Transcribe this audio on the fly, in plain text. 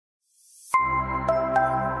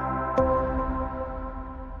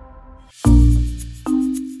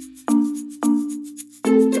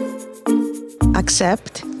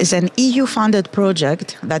Accept is an EU-funded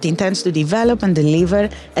project that intends to develop and deliver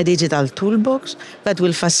a digital toolbox that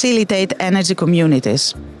will facilitate energy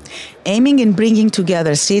communities. Aiming in bringing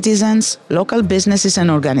together citizens, local businesses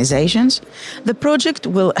and organizations, the project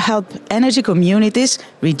will help energy communities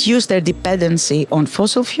reduce their dependency on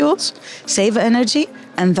fossil fuels, save energy,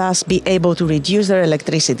 and thus be able to reduce their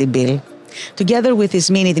electricity bill. Together with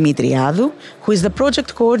Ismini Dimitriadou, who is the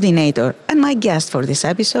project coordinator and my guest for this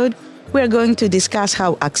episode, we are going to discuss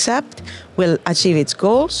how Accept will achieve its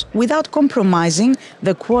goals without compromising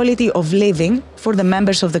the quality of living for the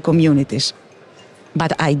members of the communities,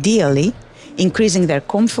 but ideally increasing their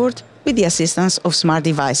comfort with the assistance of smart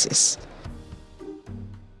devices.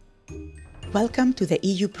 Welcome to the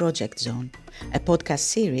EU Project Zone, a podcast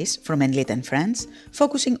series from Enlit and Friends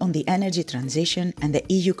focusing on the energy transition and the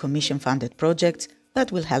EU Commission-funded projects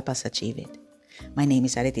that will help us achieve it. My name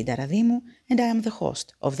is Areti Daradimou, and I am the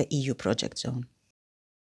host of the EU Project Zone.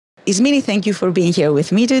 Ismini, thank you for being here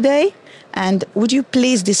with me today. And would you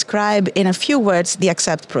please describe in a few words the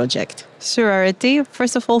Accept project? Sure, Areti.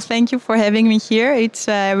 First of all, thank you for having me here. It's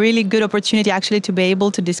a really good opportunity actually to be able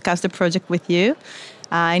to discuss the project with you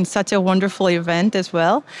in such a wonderful event as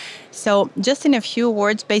well. So just in a few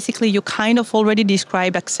words, basically you kind of already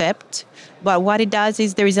described Accept. But what it does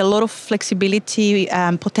is there is a lot of flexibility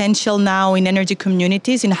potential now in energy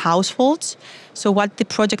communities, in households. So what the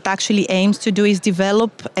project actually aims to do is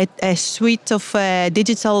develop a suite of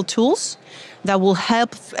digital tools that will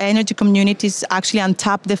help energy communities actually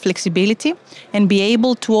untap the flexibility and be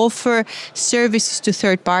able to offer services to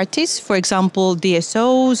third parties, for example,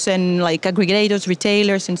 DSOs and like aggregators,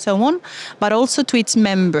 retailers, and so on, but also to its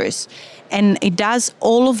members. And it does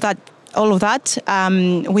all of that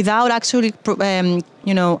without actually,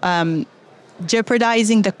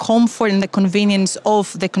 jeopardizing the comfort and the convenience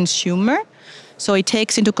of the consumer. So it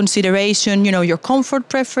takes into consideration, your comfort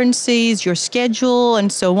preferences, your schedule,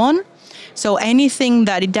 and so on. So anything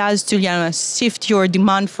that it does to shift your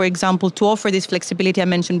demand, for example, to offer this flexibility I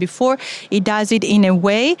mentioned before, it does it in a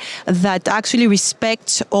way that actually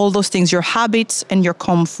respects all those things, your habits and your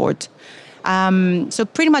comfort. So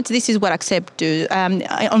pretty much this is what Accept do.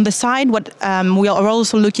 On the side, what we are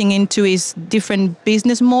also looking into is different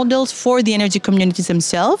business models for the energy communities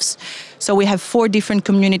themselves. So we have 4 different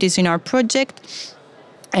communities in our project,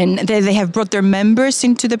 and they have brought their members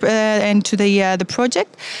into the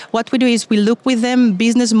project. What we do is we look with them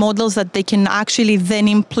business models that they can actually then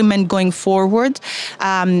implement going forward,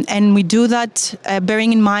 and we do that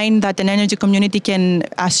bearing in mind that an energy community can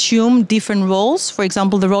assume different roles. For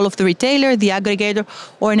example, the role of the retailer, the aggregator,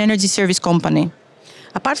 or an energy service company.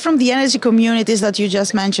 Apart from the energy communities that you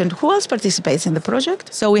just mentioned, who else participates in the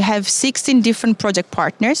project? So we have 16 different project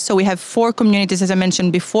partners. So we have 4 communities, as I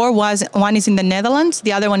mentioned before. One is in the Netherlands,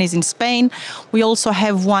 the other one is in Spain. We also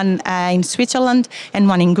have one in Switzerland and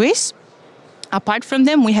one in Greece. Apart from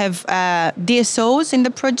them, we have DSOs in the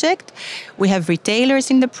project, we have retailers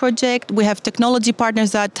in the project, we have technology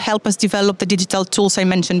partners that help us develop the digital tools I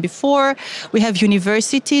mentioned before, we have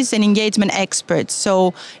universities and engagement experts.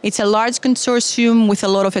 So it's a large consortium with a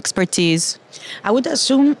lot of expertise. I would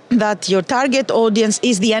assume that your target audience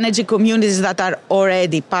is the energy communities that are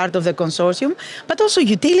already part of the consortium, but also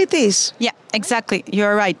utilities. Yeah, exactly.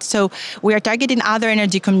 You're right. So we are targeting other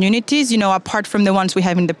energy communities, apart from the ones we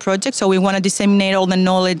have in the project. So we want to disseminate all the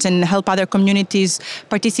knowledge and help other communities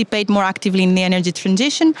participate more actively in the energy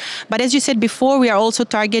transition. But as you said before, we are also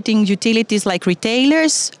targeting utilities like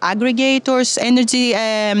retailers, aggregators, energy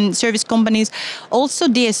service companies, also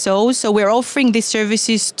DSOs. So we're offering these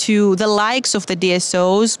services to the likes of the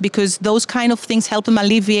DSOs because those kind of things help them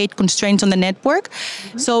alleviate constraints on the network.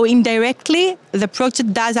 Mm-hmm. So indirectly, the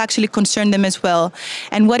project does actually concern them as well.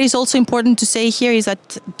 And what is also important to say here is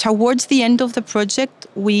that towards the end of the project,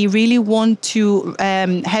 we really want to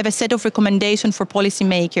have a set of recommendations for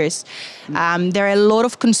policymakers. There are a lot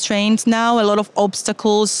of constraints now, a lot of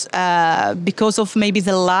obstacles because of maybe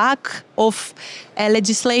the lack of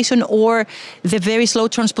legislation or the very slow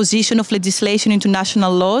transposition of legislation into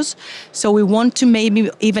national laws. So we want to maybe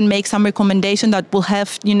even make some recommendation that will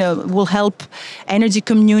help energy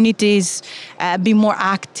communities be more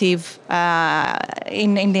active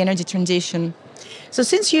in the energy transition. So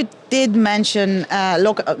since you did mention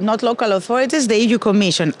not local authorities, the EU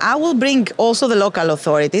Commission, I will bring also the local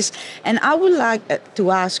authorities, and I would like to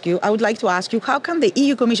ask you, how can the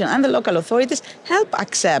EU Commission and the local authorities help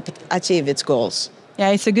Accept achieve its goals?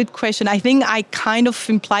 Yeah, it's a good question. I think I kind of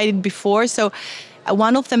implied it before. So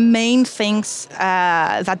one of the main things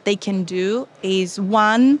that they can do is,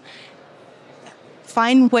 one,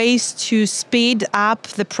 find ways to speed up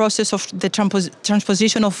the process of the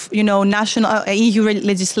transposition of national EU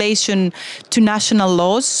legislation to national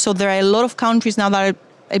laws. So there are a lot of countries now that are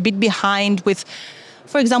a bit behind with,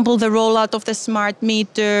 for example, the rollout of the smart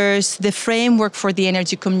meters, the framework for the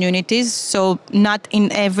energy communities. So not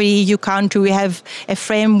in every EU country we have a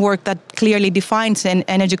framework that clearly defines an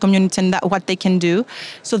energy community and what they can do.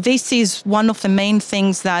 So this is one of the main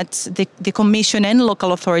things that the Commission and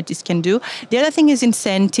local authorities can do. The other thing is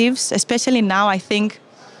incentives, especially now, I think,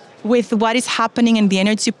 with what is happening and the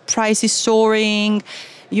energy prices soaring.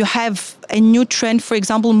 You have a new trend, for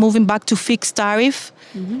example, moving back to fixed tariff,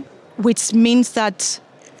 which means that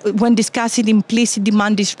when discussing implicit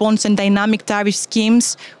demand response and dynamic tariff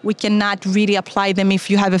schemes, we cannot really apply them if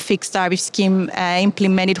you have a fixed tariff scheme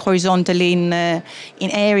implemented horizontally in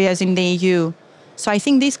areas in the EU. So I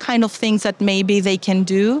think these kind of things that maybe they can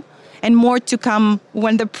do, and more to come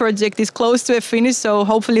when the project is close to a finish. So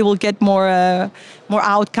hopefully we'll get more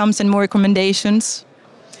outcomes and more recommendations.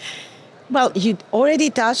 Well, you already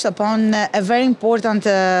touched upon a very important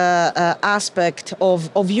aspect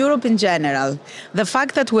of Europe in general. The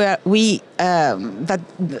fact that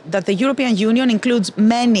that the European Union includes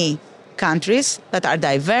many countries that are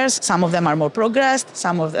diverse. Some of them are more progressed,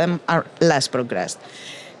 some of them are less progressed.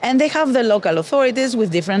 And they have the local authorities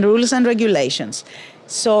with different rules and regulations.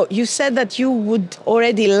 So you said that you would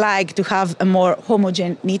already like to have a more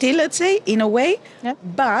homogeneity, let's say, in a way. Yeah.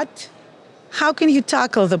 But how can you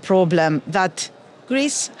tackle the problem that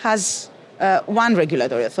Greece has one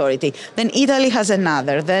regulatory authority, then Italy has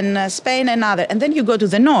another, then Spain another, and then you go to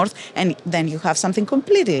the north and then you have something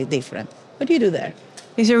completely different? What do you do there?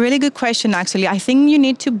 It's a really good question, actually. I think you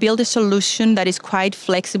need to build a solution that is quite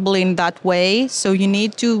flexible in that way. So you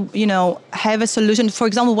need to, have a solution. For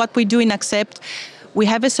example, what we do in Accept, we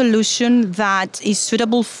have a solution that is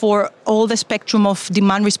suitable for all the spectrum of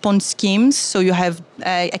demand response schemes. So you have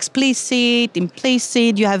explicit,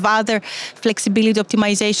 implicit, you have other flexibility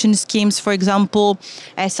optimization schemes, for example,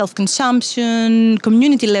 self-consumption,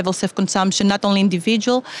 community level self-consumption, not only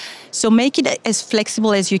individual. So make it as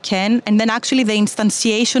flexible as you can. And then actually the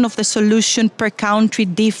instantiation of the solution per country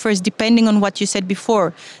differs depending on what you said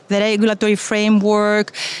before, the regulatory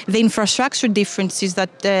framework, the infrastructure differences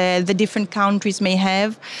that the different countries may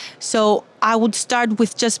have. So I would start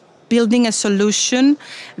with just building a solution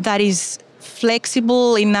that is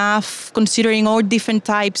flexible enough, considering all different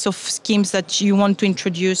types of schemes that you want to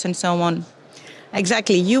introduce and so on.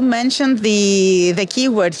 Exactly. You mentioned the key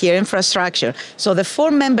word here, infrastructure. So the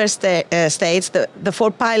four member states, the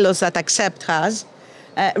four pilots that Accept has,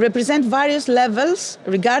 represent various levels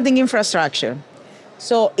regarding infrastructure.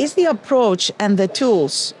 So is the approach and the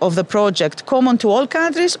tools of the project common to all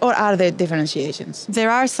countries, or are there differentiations? There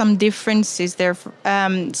are some differences there.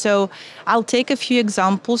 So I'll take a few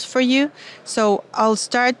examples for you. So I'll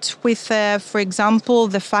start with, for example,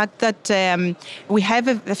 the fact that we have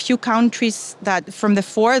a few countries that from the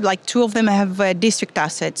four, like two of them have district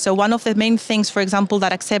assets. So one of the main things, for example,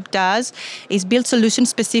 that Accept does is build solutions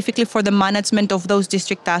specifically for the management of those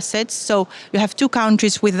district assets. So you have two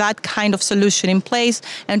countries with that kind of solution in place,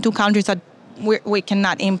 and two countries that we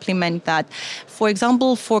cannot implement that. For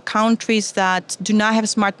example, for countries that do not have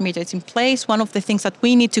smart meters in place, one of the things that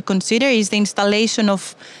we need to consider is the installation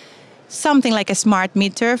of something like a smart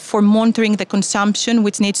meter for monitoring the consumption,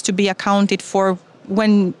 which needs to be accounted for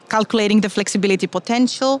when calculating the flexibility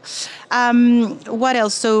potential. What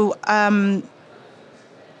else? So,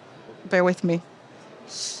 bear with me.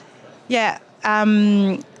 Yeah.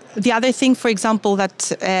 The other thing, for example,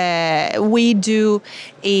 that we do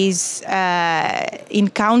is in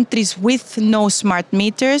countries with no smart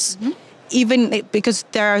meters, even because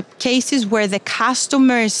there are cases where the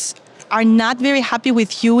customers are not very happy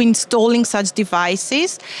with you installing such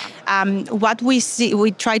devices. What we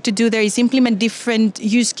try to do there is implement different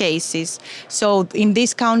use cases. So in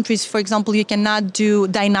these countries, for example, you cannot do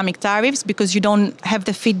dynamic tariffs because you don't have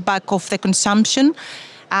the feedback of the consumption.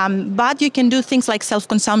 But you can do things like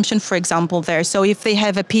self-consumption, for example, there. So if they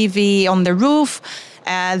have a PV on the roof,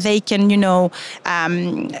 they can,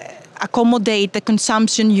 accommodate the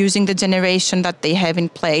consumption using the generation that they have in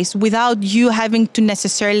place without you having to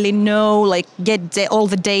necessarily get all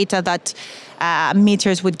the data that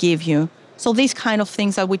meters would give you. So these kind of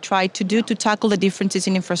things that we try to do to tackle the differences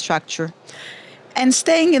in infrastructure. And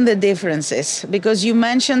staying in the differences, because you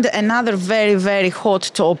mentioned another very, very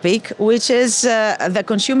hot topic, which is the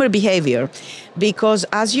consumer behavior. Because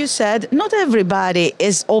as you said, not everybody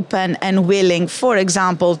is open and willing, for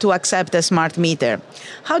example, to accept a smart meter.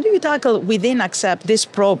 How do you tackle within Accept this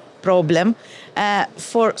problem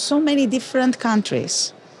for so many different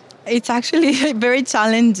countries? It's actually very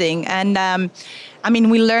challenging. And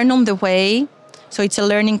we learn on the way. So it's a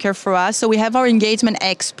learning curve for us. So we have our engagement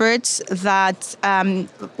experts that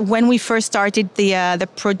when we first started the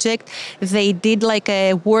project, they did like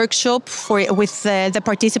a workshop with the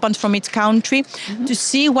participants from each country to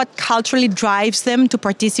see what culturally drives them to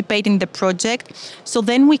participate in the project. So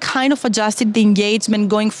then we kind of adjusted the engagement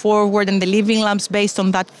going forward and the living labs based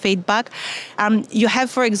on that feedback. You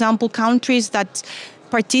have, for example, countries that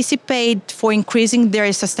participate for increasing their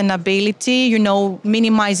sustainability,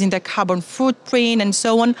 minimizing their carbon footprint and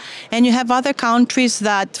so on. And you have other countries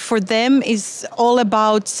that for them is all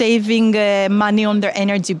about saving money on their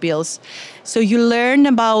energy bills. So you learn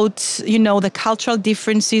about, the cultural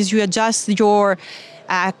differences, you adjust your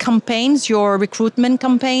campaigns, your recruitment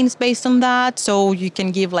campaigns based on that. So you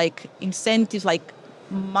can give like incentives like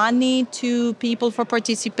money to people for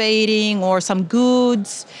participating or some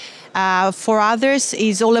goods. For others,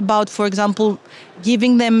 is all about, for example,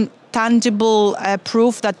 giving them tangible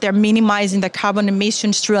proof that they're minimizing the carbon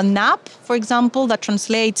emissions through an app, for example, that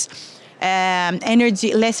translates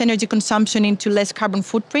less energy consumption into less carbon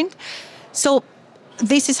footprint. So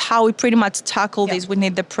this is how we pretty much tackle this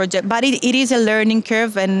within the project. But it is a learning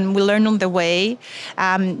curve, and we learn on the way.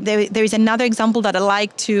 There is another example that I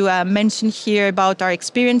like to mention here about our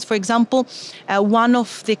experience. For example, one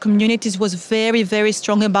of the communities was very, very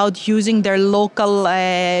strong about using their local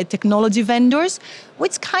technology vendors,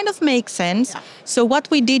 which kind of makes sense. Yeah. So what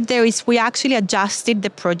we did there is we actually adjusted the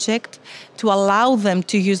project to allow them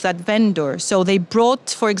to use that vendor. So they brought,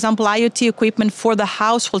 for example, IoT equipment for the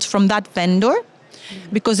households from that vendor,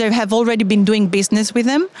 because they have already been doing business with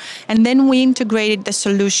them. And then we integrated the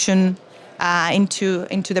solution into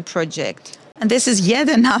the project. And this is yet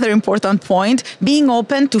another important point, being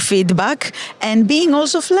open to feedback and being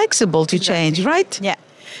also flexible to change, right? Yeah.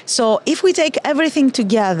 So if we take everything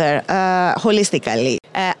together holistically,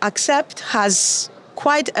 Accept has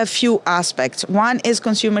quite a few aspects. One is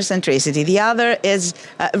consumer centricity. The other is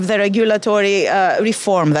the regulatory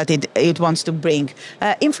reform that it wants to bring.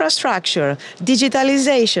 Infrastructure,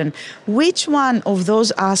 digitalization. Which one of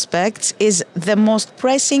those aspects is the most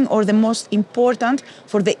pressing or the most important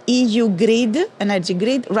for the EU grid, energy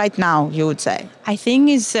grid, right now, you would say? I think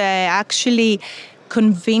it's actually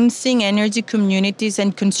convincing energy communities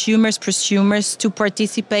and consumers, prosumers to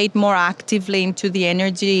participate more actively into the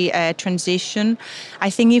energy transition. I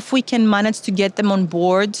think if we can manage to get them on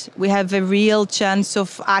board, we have a real chance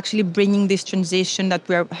of actually bringing this transition that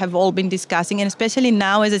we have all been discussing. And especially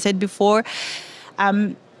now, as I said before,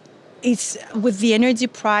 it's with the energy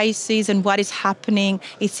prices and what is happening,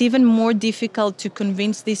 it's even more difficult to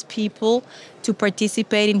convince these people to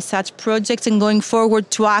participate in such projects and going forward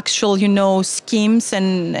to actual, schemes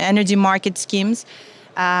and energy market schemes.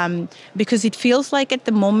 Because it feels like at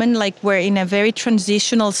the moment, like we're in a very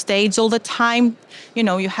transitional stage all the time.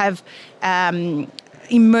 You have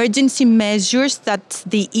emergency measures that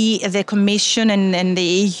the Commission and the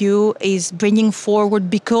EU is bringing forward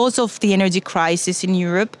because of the energy crisis in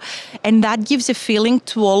Europe. And that gives a feeling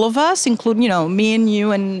to all of us, including, me and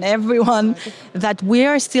you and everyone, that we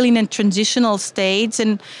are still in a transitional stage.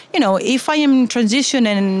 And, if I am in transition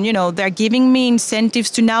and, they're giving me incentives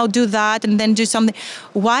to now do that and then do something,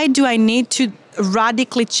 why do I need to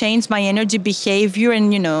radically change my energy behavior?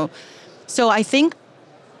 And, so I think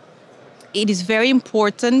it is very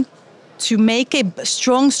important to make a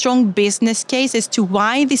strong business case as to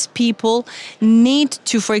why these people need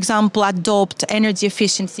to, for example, adopt energy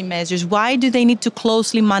efficiency measures. Why do they need to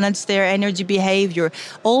closely manage their energy behavior?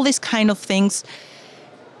 All these kind of things.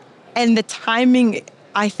 And the timing,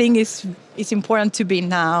 I think, is important to be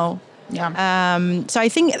now. Yeah. So I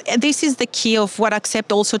think this is the key of what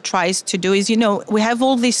Accept also tries to do is, we have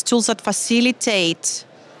all these tools that facilitate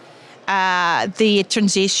the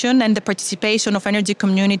transition and the participation of energy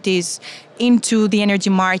communities into the energy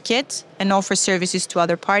market and offer services to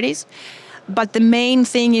other parties. But the main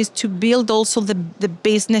thing is to build also the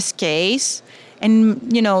business case and,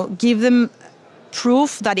 give them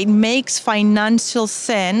proof that it makes financial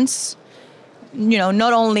sense.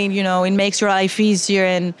 Not only, it makes your life easier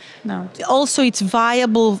and also it's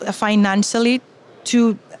viable financially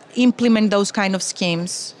to implement those kind of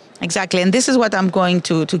schemes. Exactly. And this is what I'm going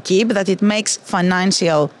to keep, that it makes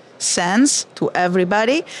financial sense to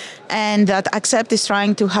everybody and that Accept is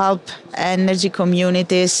trying to help energy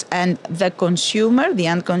communities and the consumer, the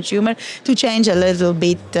end consumer, to change a little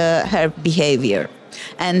bit her behavior.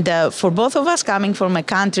 And for both of us coming from a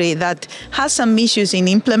country that has some issues in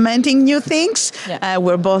implementing new things,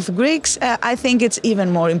 we're both Greeks, I think it's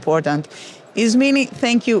even more important. Ismini,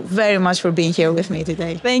 thank you very much for being here with me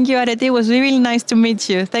today. Thank you, Arete. It was really nice to meet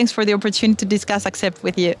you. Thanks for the opportunity to discuss Accept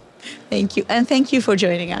with you. Thank you. And thank you for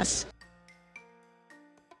joining us.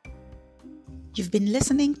 You've been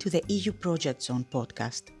listening to the EU Project Zone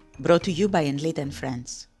podcast, brought to you by Enlit and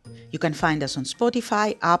Friends. You can find us on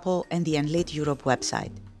Spotify, Apple, and the Enlit Europe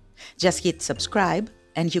website. Just hit subscribe,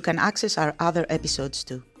 and you can access our other episodes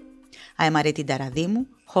too. I am Arete Daradimu,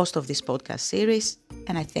 host of this podcast series,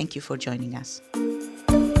 and I thank you for joining us.